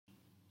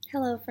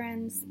Hello,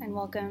 friends, and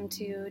welcome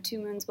to Two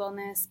Moons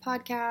Wellness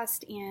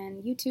podcast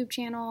and YouTube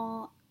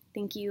channel.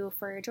 Thank you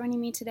for joining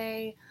me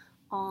today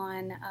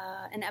on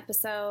an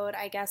episode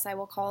I guess I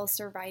will call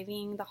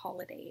Surviving the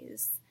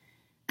Holidays.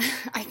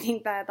 I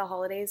think that the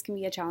holidays can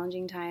be a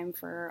challenging time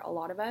for a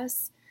lot of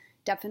us,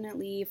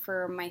 definitely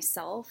for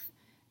myself.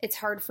 It's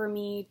hard for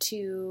me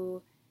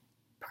to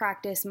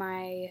practice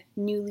my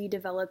newly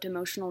developed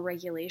emotional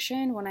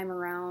regulation when I'm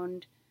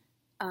around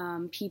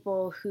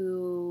people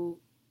who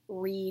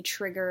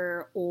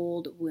re-trigger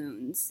old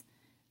wounds,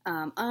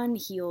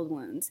 unhealed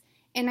wounds.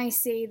 And I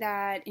say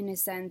that in a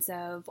sense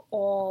of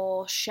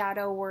all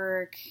shadow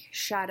work,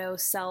 shadow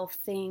self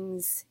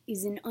things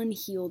is an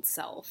unhealed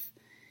self.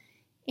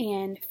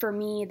 And for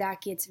me,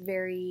 that gets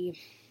very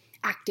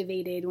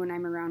activated when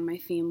I'm around my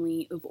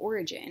family of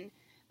origin.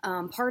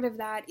 Part of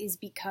that is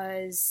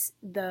because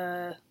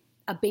the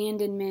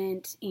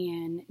abandonment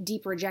and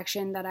deep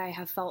rejection that I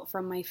have felt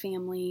from my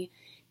family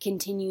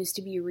continues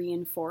to be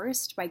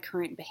reinforced by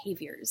current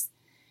behaviors.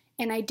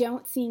 And I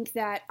don't think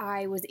that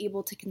I was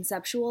able to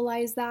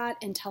conceptualize that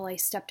until I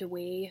stepped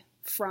away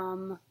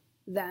from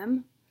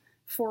them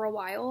for a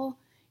while.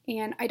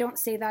 And I don't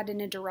say that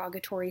in a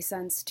derogatory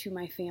sense to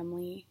my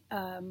family.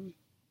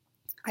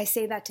 I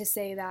say that to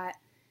say that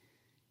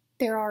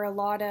there are a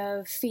lot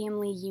of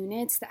family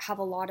units that have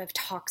a lot of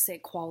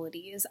toxic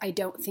qualities. I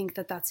don't think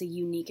that that's a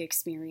unique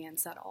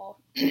experience at all.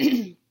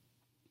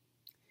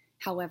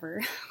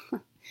 However,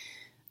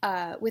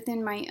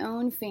 within my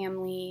own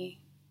family,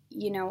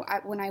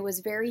 when I was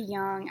very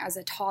young, as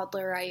a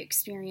toddler, I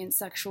experienced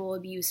sexual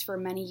abuse for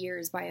many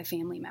years by a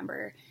family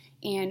member.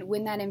 And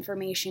when that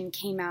information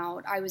came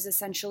out, I was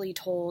essentially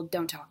told,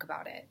 don't talk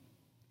about it.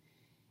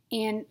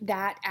 And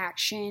that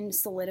action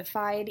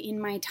solidified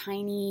in my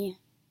tiny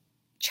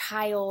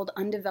child,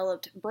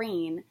 undeveloped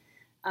brain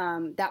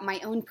that my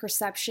own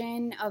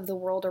perception of the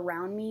world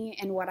around me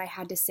and what I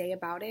had to say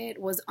about it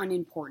was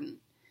unimportant.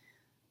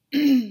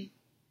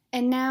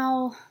 And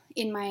now,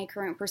 in my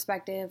current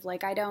perspective,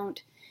 I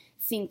don't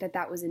think that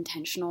that was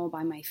intentional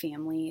by my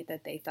family,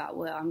 that they thought,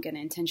 well, I'm going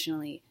to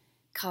intentionally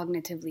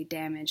cognitively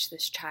damage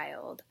this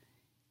child.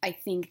 I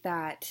think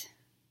that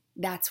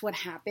that's what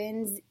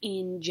happens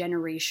in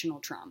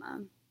generational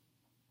trauma.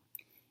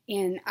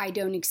 And I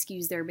don't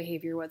excuse their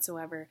behavior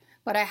whatsoever,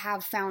 but I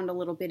have found a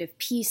little bit of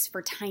peace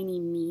for tiny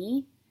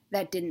me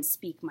that didn't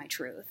speak my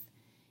truth.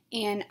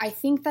 And I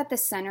think that the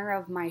center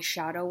of my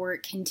shadow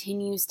work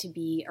continues to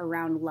be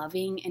around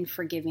loving and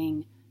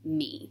forgiving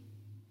me.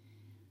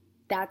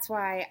 That's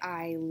why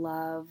I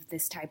love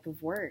this type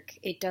of work.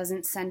 It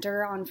doesn't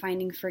center on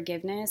finding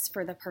forgiveness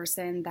for the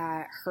person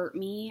that hurt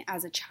me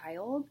as a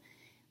child.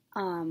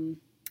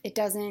 It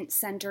doesn't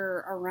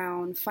center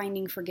around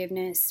finding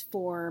forgiveness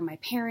for my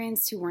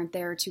parents who weren't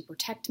there to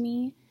protect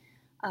me.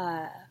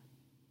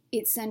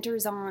 It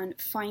centers on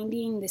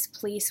finding this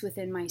place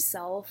within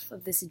myself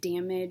of this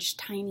damaged,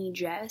 tiny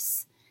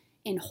Jess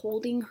and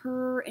holding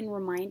her and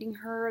reminding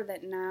her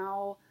that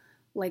now,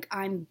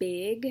 I'm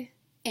big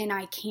and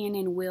I can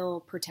and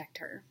will protect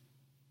her.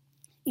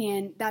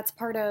 And that's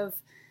part of,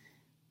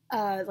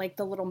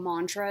 the little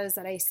mantras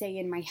that I say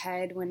in my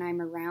head when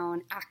I'm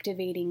around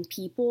activating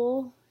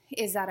people,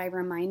 is that I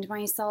remind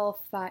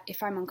myself that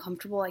if I'm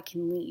uncomfortable, I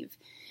can leave.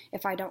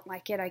 If I don't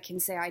like it, I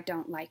can say I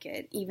don't like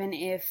it, even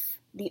if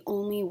the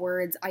only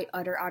words I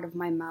utter out of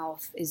my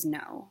mouth is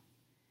no.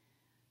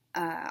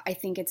 I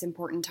think it's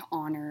important to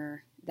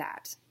honor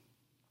that.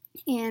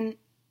 And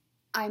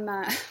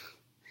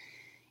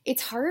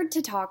it's hard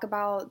to talk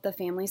about the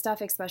family stuff,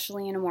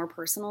 especially in a more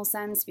personal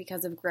sense,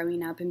 because of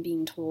growing up and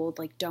being told,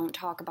 don't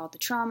talk about the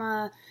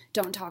trauma,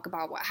 don't talk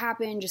about what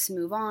happened, just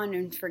move on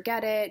and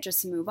forget it,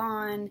 just move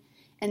on.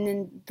 And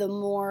then the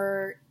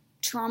more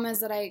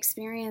traumas that I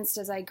experienced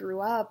as I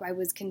grew up, I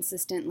was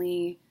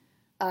consistently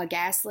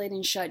gaslit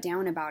and shut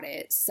down about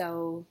it.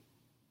 So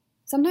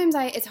sometimes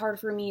it's hard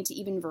for me to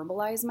even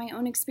verbalize my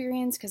own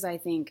experience because I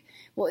think,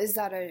 well, is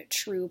that a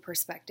true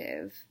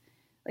perspective?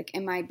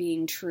 Am I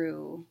being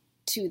true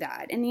to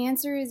that? And the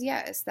answer is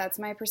yes. That's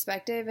my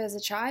perspective as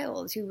a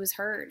child who was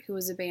hurt, who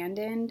was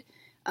abandoned,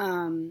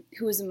 who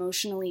was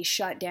emotionally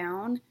shut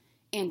down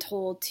and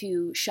told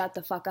to shut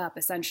the fuck up,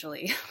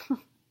 essentially.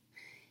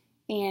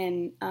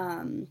 And,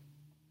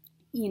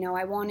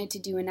 I wanted to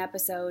do an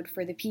episode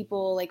for the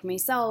people like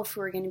myself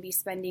who are going to be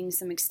spending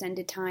some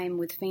extended time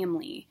with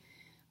family.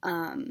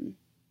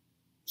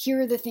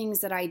 Here are the things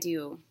that I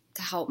do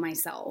to help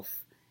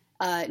myself.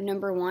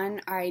 Number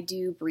one, I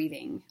do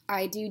breathing.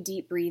 I do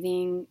deep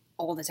breathing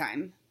all the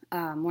time.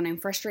 When I'm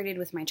frustrated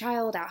with my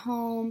child at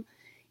home,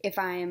 if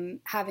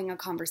I'm having a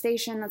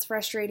conversation that's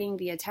frustrating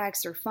via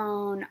text or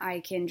phone,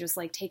 I can just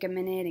take a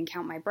minute and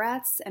count my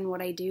breaths. And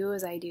what I do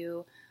is I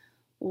do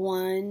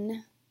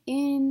 1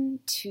 in,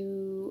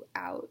 2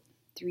 out,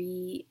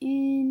 3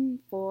 in,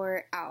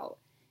 4 out.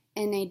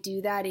 And I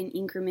do that in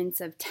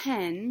increments of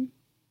 10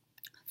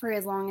 for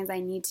as long as I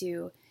need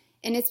to.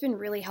 And it's been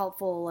really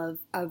helpful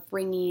of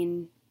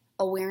bringing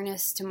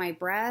awareness to my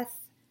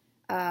breath,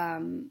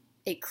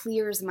 It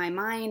clears my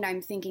mind.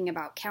 I'm thinking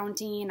about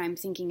counting. I'm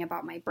thinking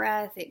about my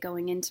breath, it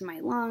going into my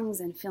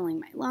lungs and filling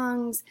my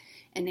lungs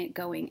and it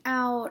going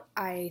out.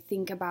 I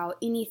think about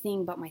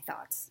anything but my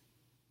thoughts,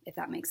 if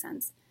that makes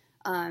sense.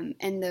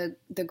 And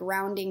the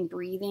grounding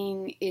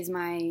breathing is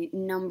my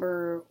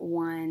number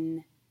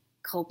one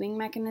coping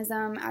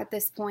mechanism at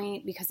this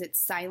point because it's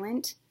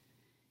silent,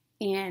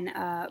 and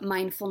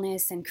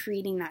mindfulness and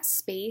creating that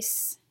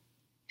space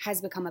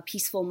has become a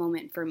peaceful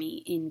moment for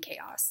me in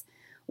chaos.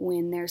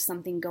 When there's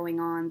something going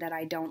on that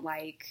I don't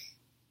like,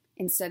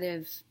 instead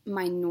of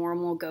my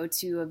normal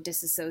go-to of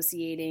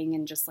disassociating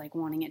and just like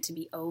wanting it to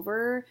be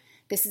over,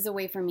 this is a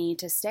way for me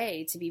to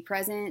stay, to be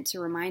present, to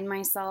remind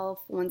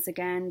myself once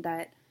again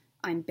that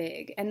I'm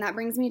big. And that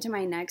brings me to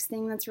my next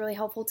thing that's really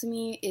helpful to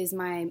me is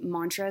my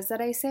mantras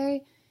that I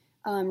say,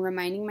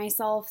 reminding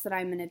myself that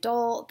I'm an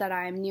adult, that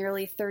I'm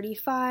nearly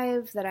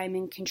 35, that I'm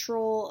in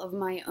control of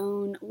my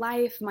own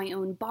life, my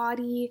own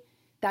body.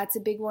 That's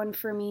a big one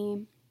for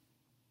me.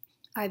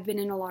 I've been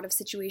in a lot of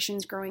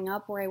situations growing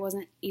up where I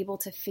wasn't able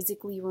to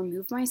physically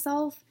remove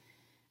myself.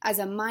 As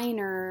a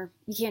minor,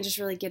 you can't just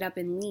really get up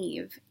and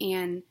leave.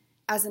 And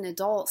as an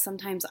adult,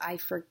 sometimes I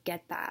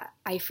forget that.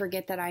 I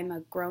forget that I'm a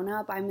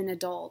grown-up, I'm an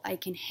adult. I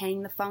can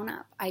hang the phone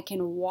up. I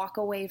can walk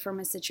away from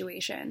a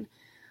situation.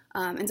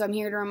 And so I'm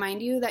here to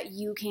remind you that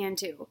you can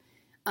too.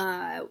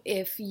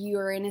 If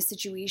you're in a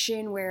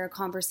situation where a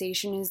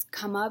conversation has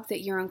come up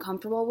that you're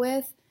uncomfortable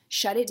with,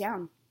 shut it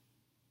down.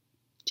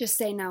 Just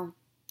say no.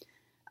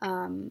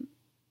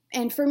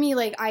 And for me,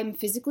 like, I'm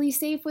physically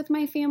safe with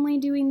my family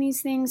doing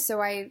these things.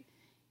 So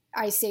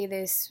I say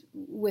this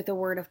with a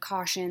word of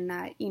caution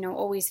that, you know,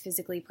 always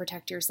physically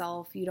protect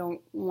yourself. You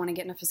don't want to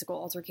get in a physical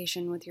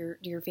altercation with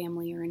your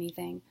family or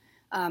anything.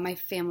 My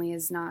family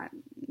is not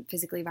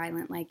physically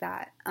violent like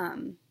that.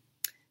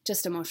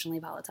 Just emotionally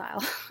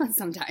volatile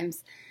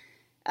sometimes.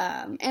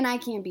 And I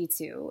can be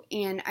too.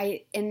 And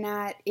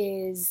that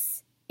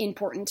is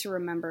important to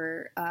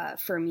remember,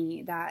 for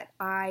me, that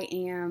I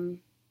am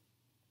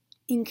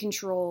in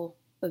control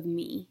of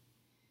me.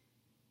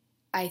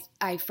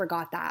 I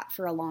forgot that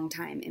for a long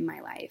time in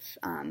my life.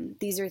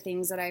 These are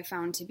things that I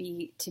found to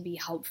be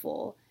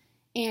helpful.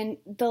 And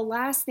the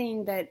last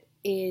thing that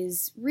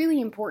is really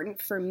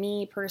important for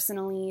me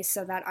personally,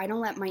 so that I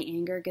don't let my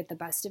anger get the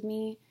best of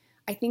me,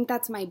 I think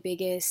that's my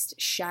biggest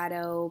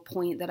shadow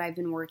point that I've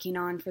been working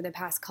on for the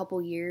past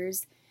couple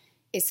years,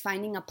 is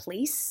finding a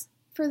place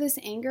for this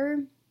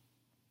anger.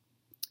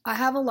 I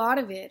have a lot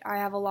of it. I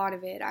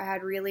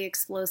had really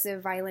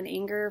explosive, violent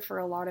anger for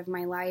a lot of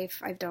my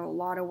life. I've done a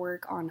lot of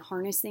work on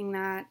harnessing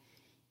that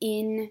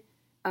and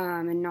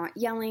not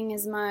yelling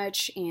as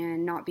much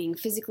and not being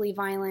physically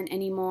violent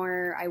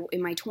anymore.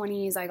 In my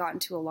 20s, I got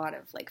into a lot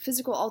of like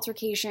physical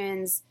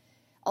altercations,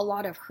 a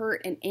lot of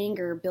hurt and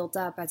anger built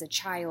up as a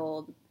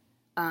child,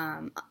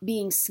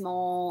 being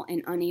small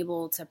and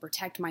unable to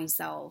protect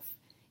myself.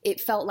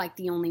 It felt like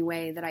the only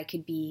way that I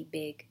could be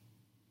big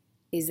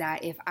is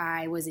that if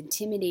I was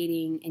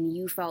intimidating and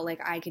you felt like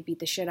I could beat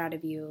the shit out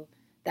of you,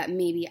 that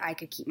maybe I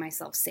could keep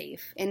myself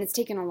safe. And it's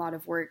taken a lot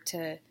of work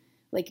to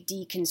like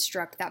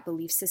deconstruct that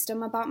belief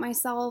system about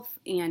myself.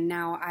 And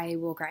now I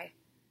will cry.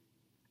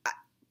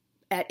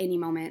 At any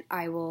moment,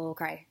 I will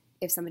cry.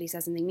 If somebody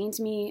says something mean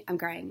to me, I'm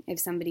crying. If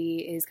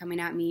somebody is coming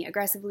at me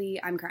aggressively,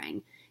 I'm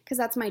crying. Because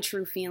that's my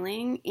true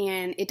feeling.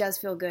 And it does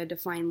feel good to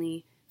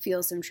finally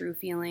feel some true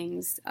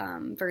feelings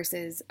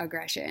versus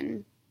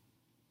aggression,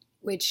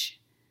 which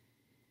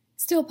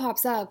still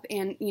pops up.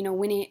 And you know,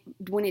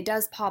 when it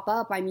does pop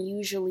up, I'm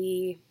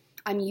usually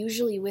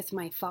with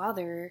my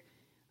father.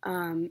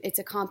 It's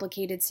a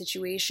complicated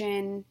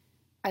situation.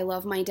 I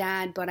love my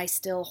dad, but I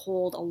still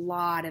hold a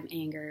lot of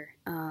anger.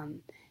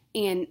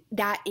 And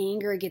that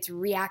anger gets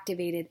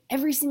reactivated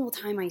every single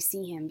time I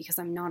see him because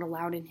I'm not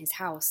allowed in his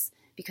house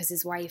because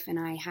his wife and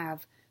I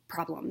have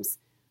problems.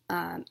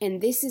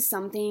 And this is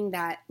something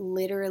that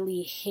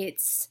literally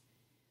hits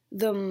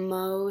the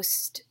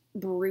most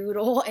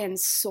brutal and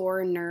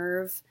sore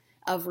nerve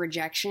of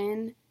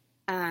rejection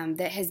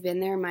that has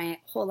been there my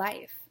whole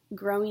life.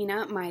 Growing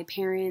up, my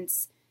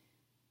parents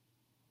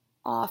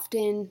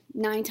often,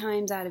 9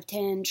 times out of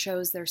 10,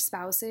 chose their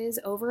spouses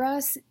over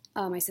us,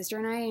 my sister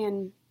and I,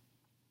 and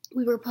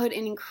we were put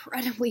in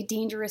incredibly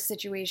dangerous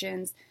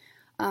situations.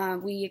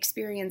 We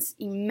experienced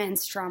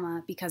immense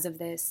trauma because of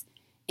this.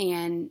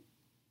 And,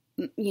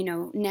 you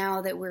know,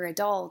 now that we're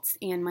adults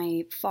and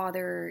my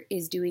father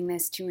is doing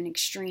this to an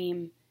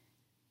extreme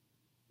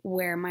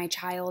where my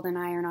child and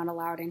I are not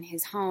allowed in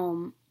his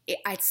home,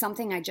 it's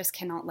something I just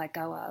cannot let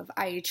go of.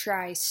 I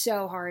try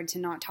so hard to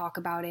not talk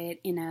about it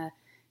in a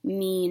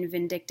mean,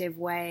 vindictive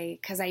way,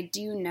 because I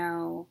do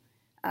know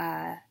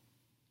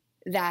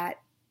that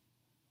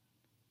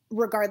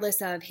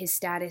regardless of his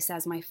status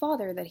as my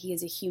father, that he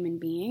is a human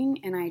being.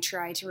 And I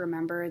try to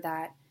remember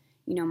that,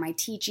 you know, my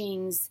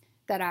teachings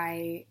that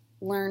I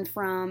learned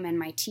from and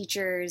my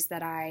teachers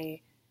that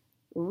I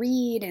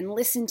read and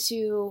listen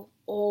to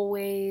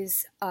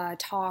always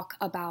talk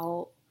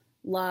about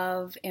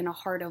love and a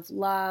heart of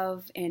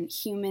love and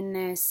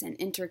humanness and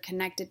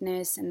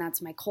interconnectedness, and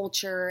that's my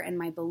culture and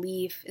my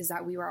belief is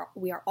that we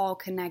are all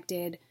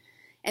connected,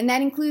 and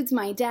that includes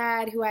my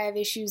dad, who I have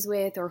issues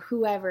with, or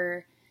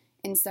whoever.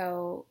 And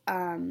so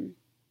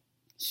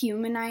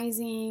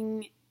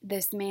humanizing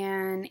this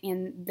man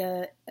and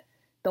the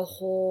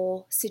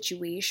whole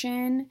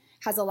situation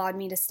has allowed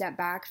me to step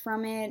back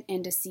from it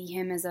and to see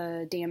him as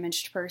a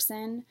damaged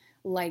person.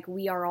 Like,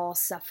 we are all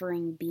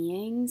suffering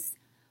beings.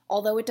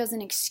 Although it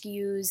doesn't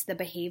excuse the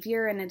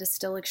behavior and it is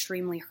still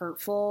extremely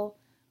hurtful,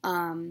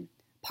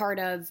 part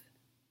of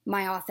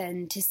my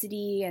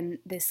authenticity and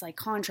this like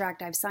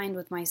contract I've signed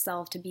with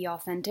myself to be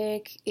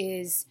authentic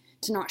is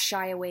to not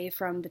shy away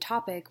from the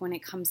topic when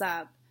it comes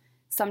up.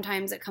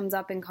 Sometimes it comes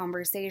up in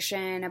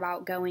conversation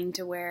about going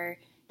to where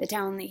the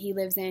town that he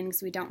lives in,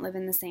 because we don't live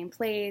in the same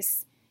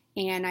place.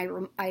 And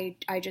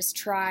I just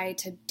try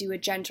to do a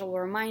gentle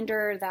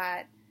reminder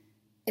that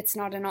it's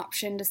not an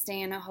option to stay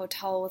in a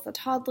hotel with a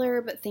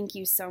toddler, but thank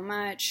you so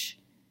much.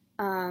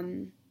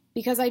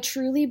 Because I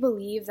truly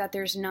believe that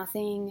there's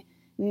nothing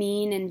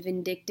mean and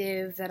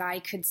vindictive that I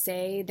could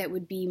say that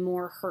would be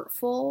more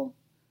hurtful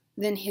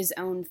than his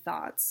own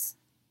thoughts.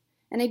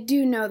 And I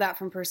do know that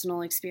from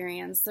personal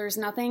experience. There's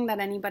nothing that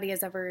anybody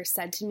has ever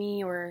said to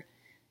me or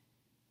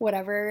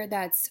whatever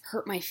that's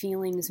hurt my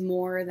feelings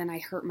more than I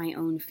hurt my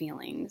own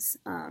feelings.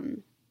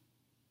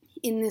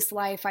 In this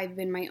life, I've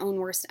been my own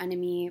worst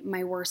enemy,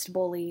 my worst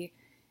bully.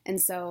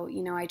 And so,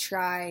 I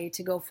try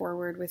to go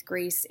forward with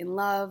grace and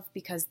love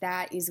because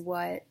that is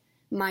what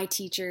my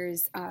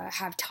teachers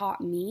have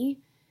taught me.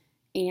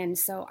 And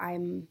so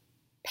I'm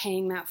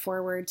paying that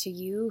forward to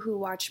you who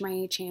watch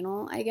my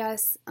channel, I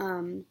guess.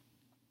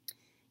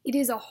 It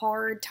is a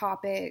hard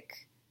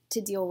topic to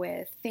deal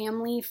with.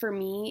 Family, for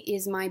me,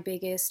 is my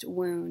biggest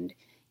wound.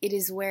 It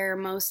is where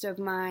most of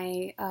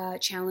my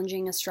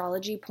challenging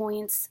astrology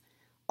points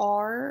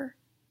are.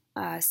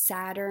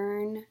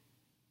 Saturn,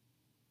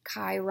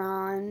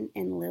 Chiron,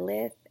 and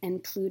Lilith,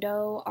 and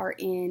Pluto are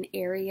in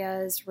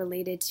areas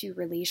related to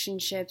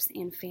relationships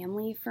and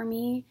family for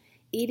me.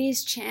 It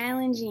is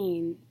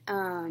challenging.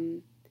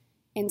 And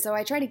so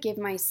I try to give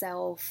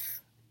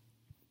myself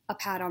a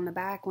pat on the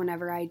back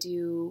whenever I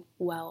do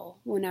well,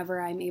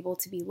 whenever I'm able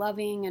to be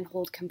loving and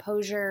hold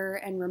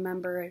composure and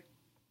remember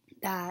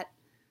that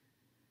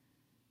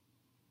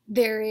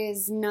there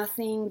is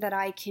nothing that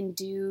I can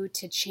do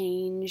to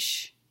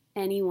change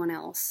anyone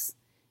else,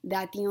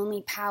 that the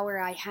only power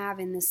I have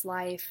in this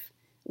life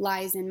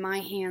lies in my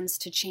hands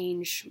to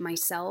change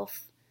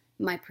myself,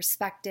 my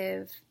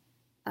perspective,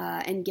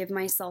 and give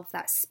myself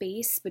that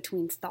space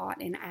between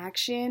thought and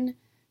action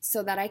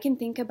so that I can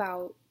think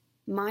about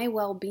my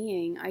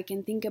well-being. I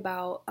can think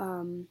about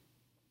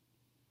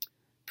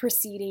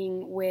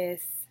proceeding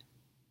with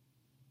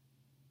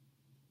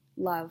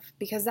love,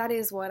 because that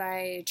is what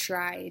I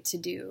try to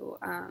do.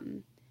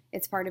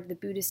 It's part of the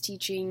Buddhist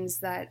teachings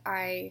that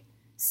I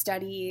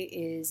study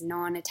is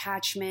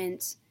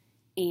non-attachment,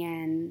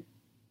 and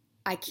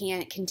I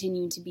can't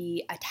continue to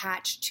be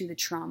attached to the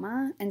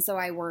trauma. And so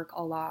I work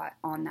a lot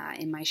on that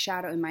in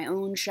my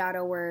own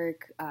shadow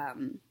work.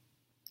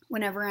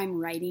 Whenever I'm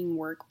writing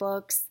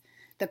workbooks,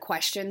 the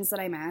questions that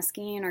I'm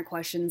asking are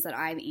questions that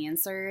I've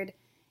answered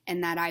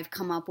and that I've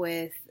come up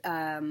with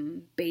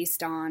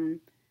based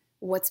on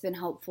what's been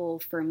helpful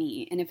for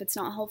me. And if it's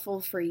not helpful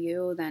for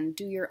you, then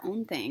do your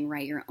own thing,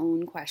 write your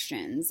own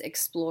questions,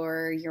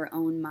 explore your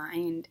own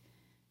mind.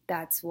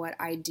 That's what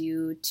I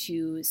do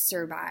to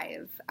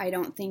survive. I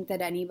don't think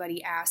that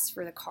anybody asks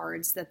for the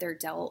cards that they're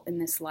dealt in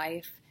this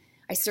life.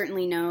 I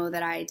certainly know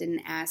that I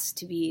didn't ask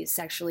to be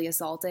sexually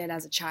assaulted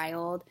as a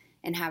child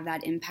and have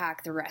that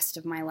impact the rest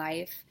of my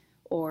life,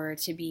 or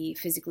to be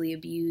physically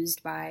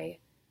abused by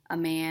a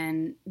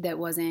man that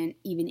wasn't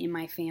even in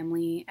my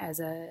family as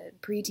a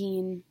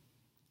preteen.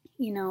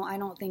 I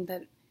don't think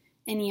that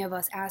any of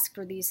us ask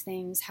for these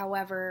things.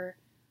 However,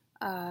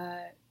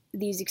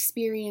 these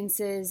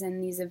experiences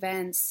and these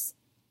events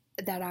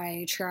that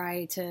I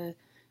try to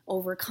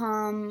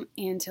overcome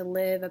and to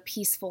live a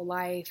peaceful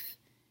life,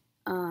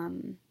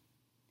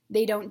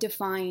 they don't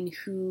define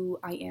who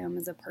I am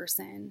as a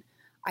person.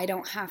 I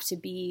don't have to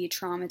be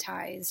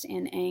traumatized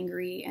and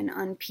angry and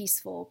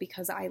unpeaceful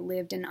because I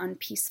lived an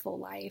unpeaceful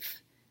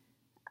life.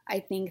 I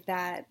think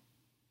that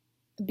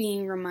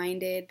being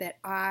reminded that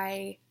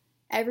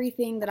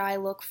everything that I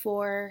look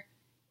for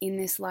in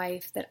this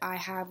life that I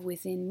have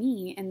within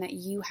me and that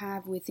you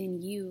have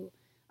within you,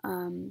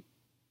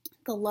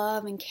 the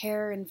love and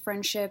care and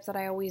friendship that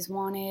I always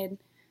wanted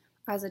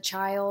as a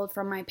child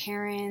from my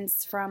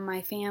parents, from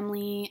my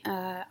family,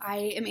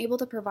 I am able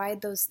to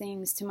provide those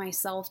things to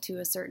myself to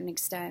a certain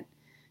extent,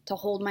 to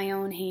hold my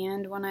own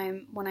hand when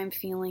I'm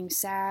feeling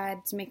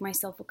sad, to make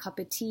myself a cup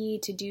of tea,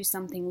 to do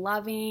something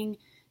loving,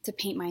 to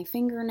paint my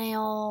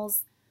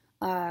fingernails,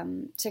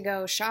 to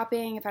go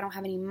shopping. If I don't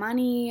have any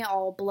money,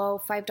 I'll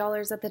blow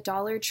 $5 at the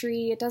Dollar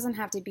Tree. It doesn't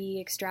have to be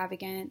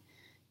extravagant.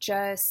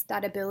 Just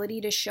that ability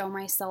to show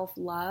myself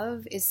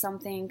love is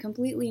something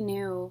completely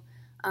new.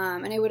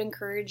 And I would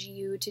encourage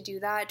you to do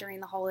that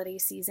during the holiday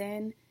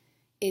season.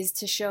 is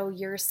to show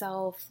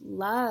yourself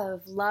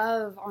love,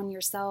 love on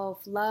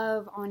yourself,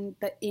 love on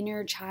the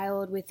inner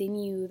child within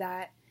you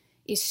that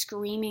is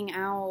screaming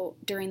out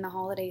during the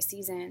holiday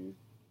season.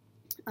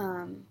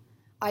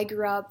 I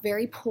grew up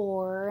very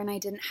poor and I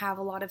didn't have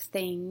a lot of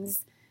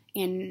things,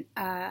 and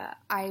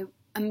I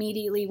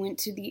immediately went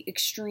to the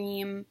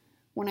extreme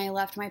when I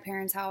left my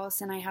parents'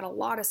 house, and I had a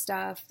lot of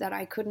stuff that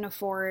I couldn't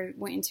afford,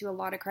 went into a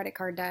lot of credit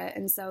card debt.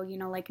 And so,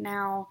 like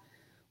now,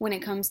 when it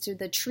comes to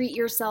the treat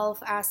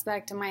yourself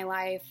aspect of my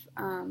life,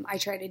 I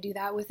try to do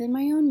that within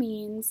my own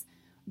means.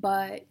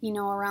 But,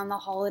 around the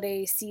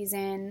holiday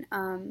season,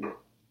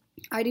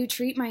 I do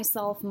treat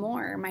myself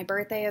more. My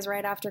birthday is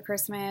right after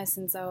Christmas,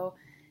 and so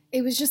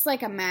it was just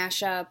like a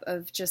mashup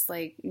of just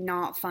like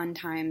not fun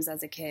times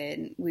as a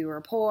kid. We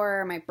were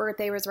poor. My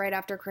birthday was right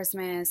after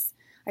Christmas.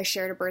 I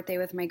shared a birthday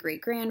with my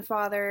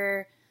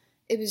great-grandfather.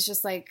 It was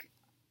just like,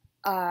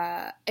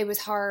 it was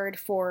hard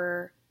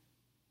for,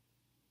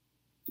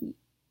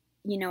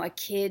 a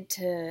kid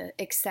to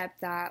accept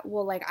that,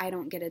 well, like, I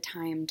don't get a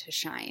time to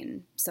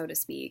shine, so to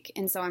speak.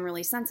 And so I'm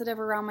really sensitive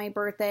around my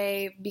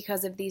birthday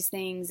because of these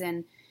things.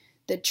 And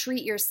the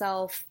treat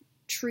yourself,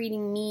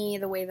 treating me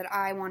the way that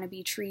I want to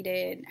be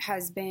treated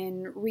has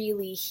been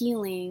really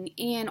healing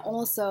and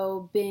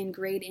also been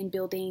great in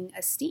building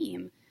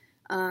esteem.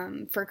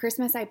 For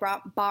Christmas, I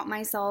bought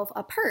myself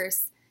a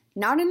purse.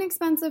 Not an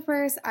expensive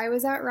purse. I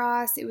was at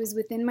Ross. It was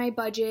within my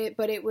budget,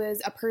 but it was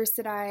a purse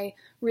that I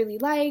really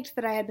liked,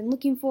 that I had been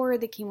looking for,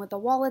 that came with a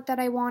wallet that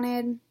I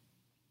wanted.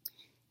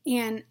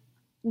 And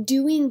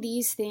doing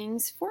these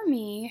things for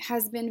me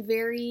has been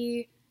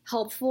very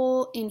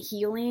helpful in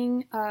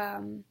healing,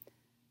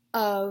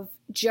 of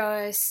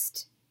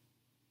just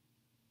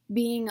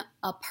being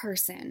a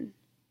person,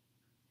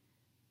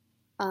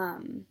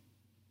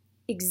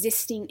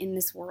 existing in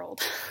this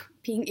world,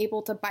 being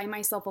able to buy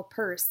myself a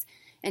purse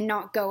and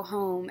not go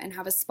home and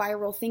have a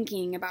spiral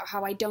thinking about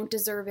how I don't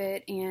deserve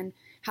it and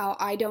how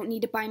I don't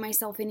need to buy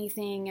myself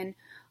anything and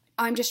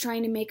I'm just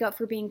trying to make up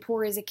for being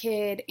poor as a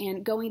kid,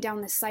 and going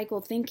down this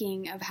cycle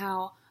thinking of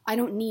how I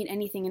don't need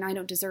anything and I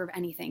don't deserve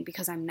anything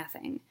because I'm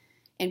nothing.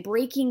 And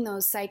breaking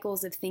those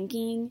cycles of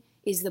thinking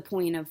is the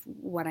point of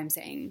what I'm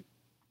saying.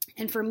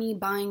 And for me,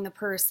 buying the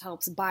purse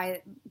helps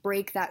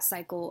break that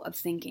cycle of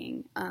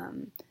thinking.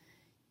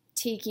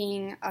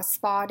 Taking a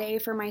spa day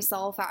for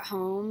myself at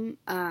home,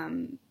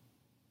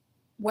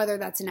 whether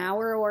that's an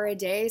hour or a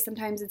day,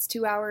 sometimes it's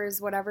 2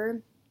 hours,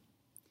 whatever.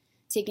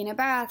 Taking a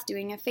bath,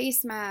 doing a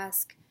face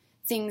mask,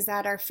 things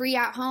that are free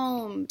at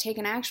home. Take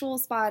an actual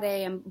spa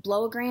day and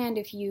blow $1,000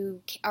 if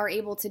you are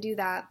able to do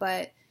that.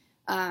 But,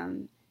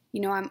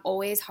 I'm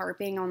always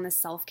harping on the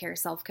self-care,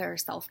 self-care,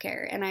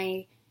 self-care. And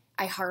I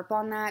harp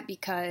on that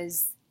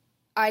because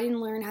I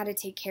didn't learn how to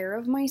take care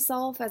of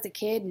myself as a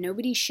kid.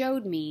 Nobody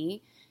showed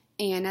me.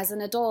 And as an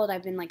adult,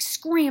 I've been like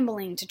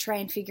scrambling to try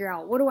and figure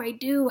out, what do I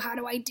do? How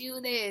do I do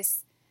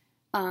this?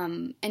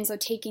 And so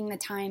taking the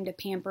time to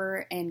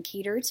pamper and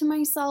cater to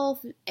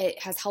myself,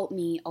 it has helped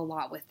me a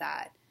lot with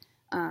that.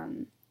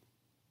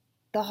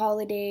 The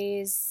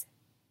holidays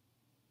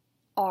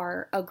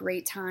are a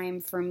great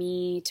time for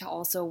me to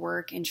also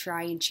work and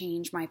try and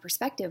change my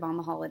perspective on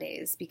the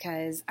holidays,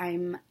 because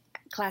I've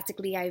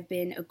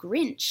been a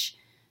Grinch.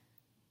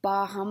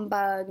 Bah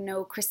humbug,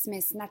 no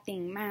Christmas,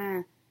 nothing,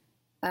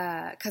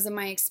 because of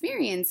my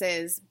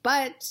experiences.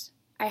 But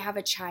I have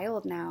a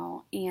child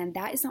now, and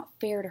that is not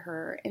fair to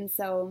her. And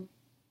so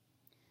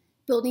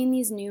building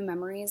these new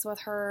memories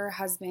with her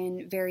has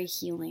been very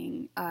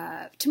healing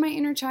to my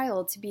inner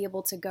child, to be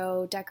able to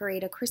go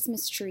decorate a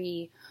Christmas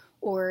tree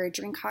or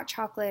drink hot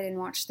chocolate and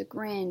watch The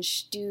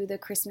Grinch, do the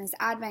Christmas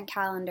advent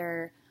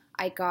calendar.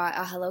 I got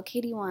a Hello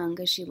Kitty one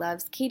because she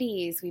loves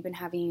kitties. We've been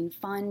having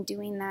fun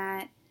doing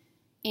that.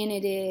 And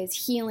it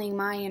is healing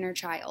my inner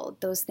child,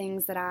 those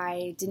things that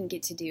I didn't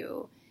get to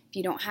do. If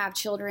you don't have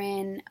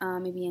children,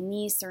 maybe a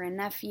niece or a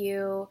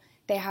nephew,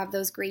 they have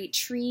those great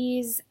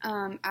trees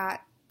at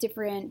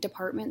different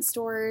department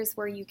stores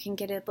where you can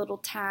get a little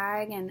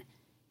tag and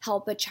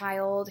help a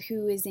child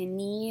who is in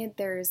need.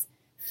 There's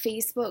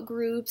Facebook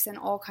groups and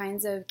all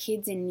kinds of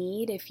kids in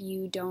need, if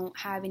you don't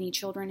have any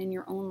children in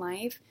your own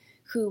life,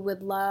 who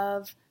would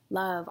love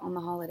on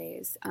the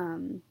holidays.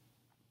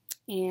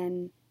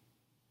 And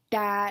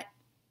that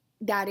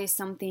is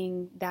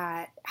something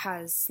that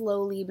has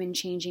slowly been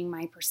changing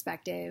my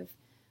perspective,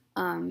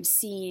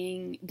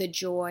 seeing the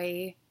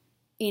joy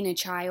in a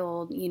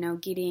child,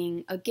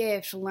 getting a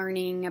gift,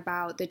 learning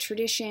about the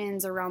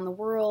traditions around the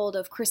world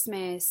of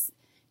Christmas,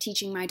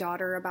 teaching my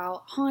daughter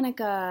about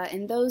Hanukkah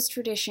and those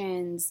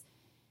traditions.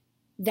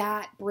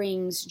 That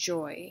brings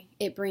joy.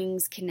 It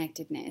brings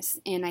connectedness.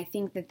 And I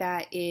think that's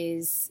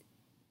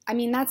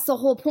the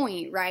whole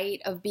point,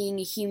 right, of being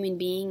a human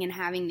being and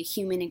having the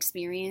human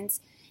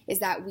experience, is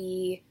that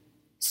we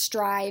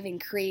strive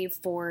and crave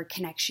for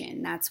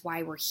connection. That's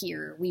why we're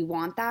here. We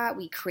want that.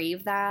 We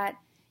crave that.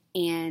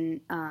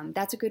 And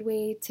that's a good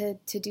way to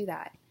do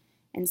that.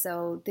 And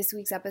so this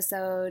week's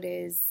episode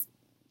is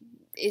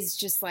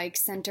just like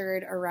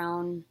centered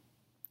around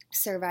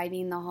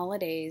surviving the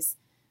holidays,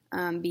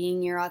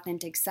 being your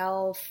authentic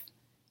self,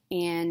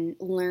 and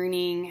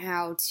learning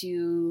how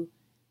to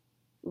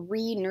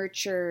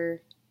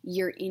re-nurture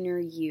your inner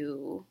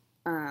you.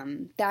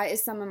 That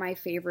is some of my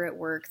favorite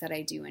work that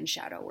I do in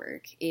shadow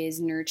work, is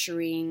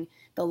nurturing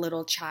the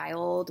little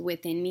child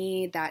within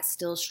me that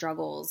still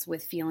struggles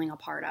with feeling a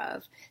part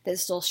of, that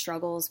still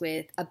struggles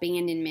with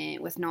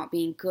abandonment, with not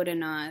being good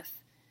enough.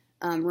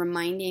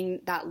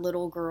 Reminding that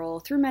little girl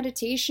through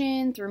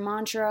meditation, through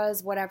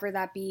mantras, whatever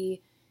that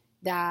be,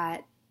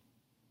 that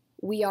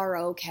we are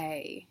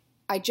okay.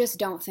 I just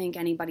don't think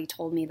anybody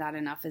told me that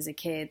enough as a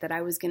kid, that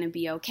I was going to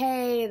be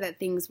okay, that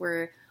things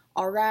were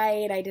all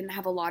right. I didn't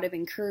have a lot of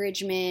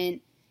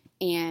encouragement,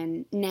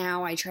 and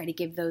now I try to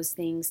give those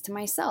things to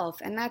myself.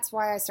 And that's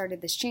why I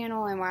started this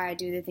channel and why I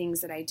do the things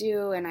that I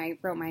do. And I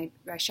wrote my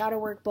shadow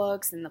work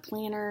books and the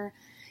planner,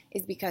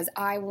 is because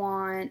I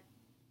want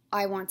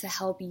to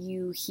help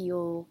you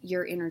heal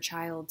your inner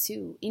child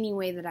too, any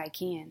way that I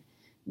can.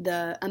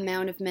 The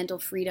amount of mental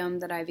freedom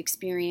that I've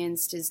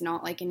experienced is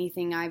not like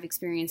anything I've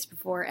experienced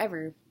before,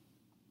 ever.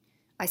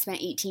 I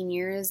spent 18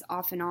 years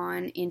off and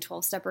on in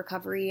 12-step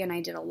recovery, and I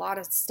did a lot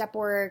of step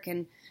work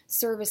and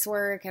service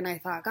work, and I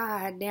thought,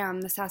 God damn,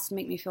 this has to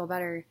make me feel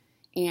better.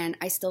 And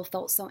I still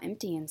felt so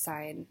empty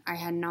inside. I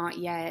had not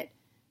yet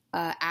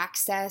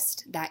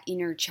accessed that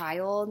inner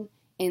child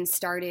and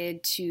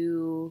started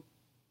to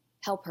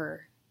help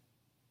her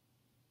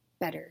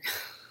better.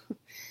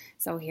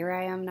 So here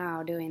I am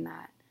now doing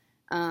that.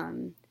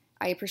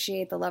 I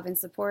appreciate the love and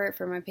support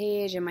for my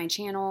page and my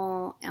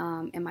channel,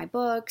 and my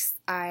books.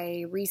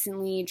 I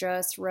recently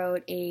just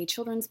wrote a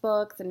children's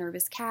book, The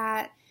Nervous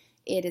Cat.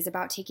 It is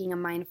about taking a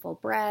mindful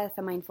breath,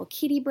 a mindful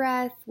kitty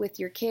breath with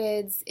your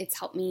kids. It's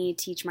helped me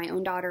teach my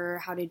own daughter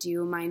how to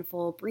do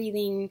mindful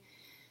breathing.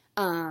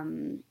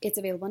 It's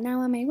available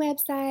now on my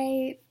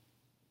website.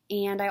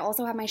 And I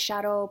also have my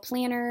shadow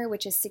planner,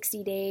 which is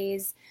 60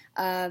 days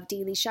of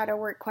daily shadow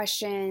work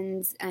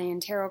questions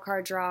and tarot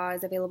card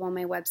draws, available on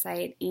my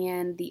website,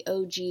 and the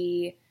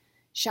OG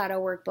shadow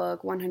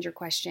workbook, 100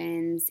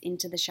 questions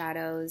into the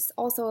shadows,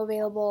 also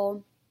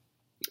available.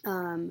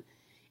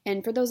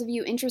 And for those of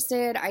you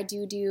interested, I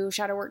do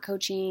shadow work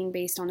coaching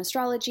based on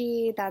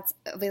astrology. That's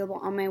available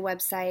on my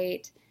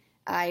website.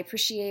 I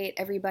appreciate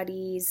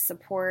everybody's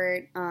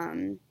support.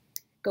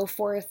 Go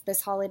forth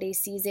this holiday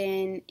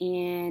season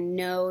and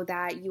know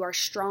that you are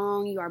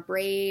strong, you are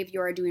brave, you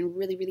are doing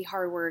really, really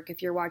hard work.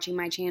 If you're watching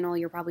my channel,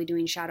 you're probably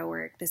doing shadow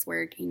work. This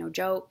work, no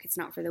joke, it's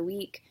not for the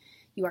weak.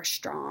 You are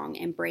strong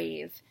and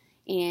brave.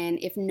 And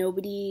if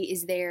nobody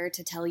is there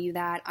to tell you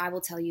that, I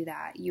will tell you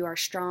that. You are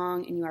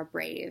strong and you are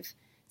brave.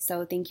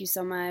 So thank you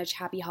so much.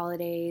 Happy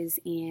holidays,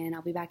 and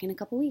I'll be back in a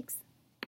couple weeks.